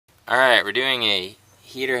Alright, we're doing a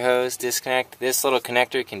heater hose disconnect. This little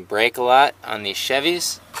connector can break a lot on these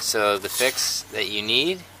Chevys, so the fix that you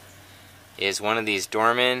need is one of these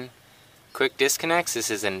Dorman quick disconnects. This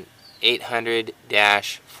is an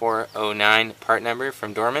 800-409 part number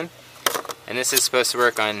from Dorman, and this is supposed to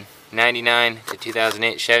work on 99 to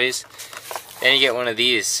 2008 Chevys. Then you get one of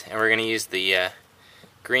these, and we're going to use the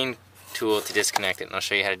green tool to disconnect it, and I'll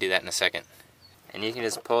show you how to do that in a second. And you can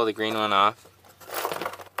just pull the green one off,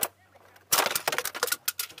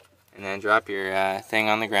 and then drop your thing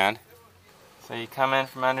on the ground. So you come in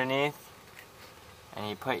from underneath, and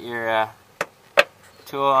you put your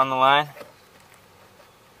tool on the line,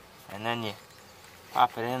 and then you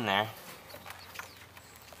pop it in there.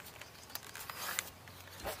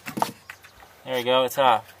 There you go, it's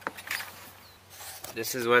off.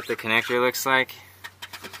 This is what the connector looks like,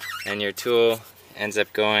 and your tool ends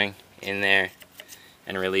up going in there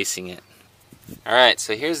and releasing it. Alright,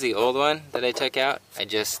 so here's the old one that I took out. I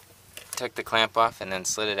just took the clamp off and then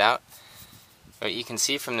slid it out. What you can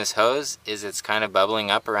see from this hose is it's kind of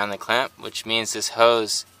bubbling up around the clamp, which means this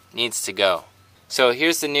hose needs to go. So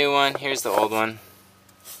here's the new one, here's the old one.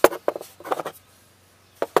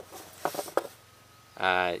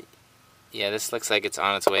 Yeah, this looks like it's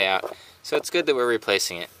on its way out. So it's good that we're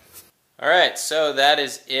replacing it. Alright, so that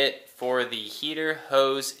is it for the heater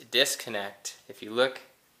hose disconnect. If you look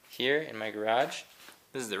here in my garage,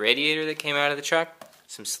 this is the radiator that came out of the truck.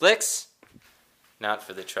 Some slicks, not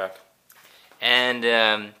for the truck, and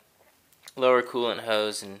lower coolant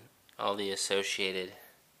hose and all the associated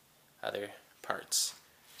other parts.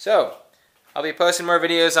 So, I'll be posting more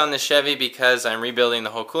videos on the Chevy because I'm rebuilding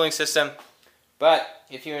the whole cooling system. But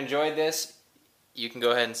if you enjoyed this, you can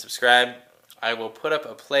go ahead and subscribe. I will put up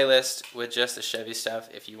a playlist with just the Chevy stuff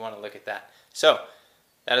if you want to look at that. So,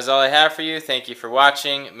 that is all I have for you. Thank you for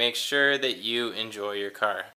watching. Make sure that you enjoy your car.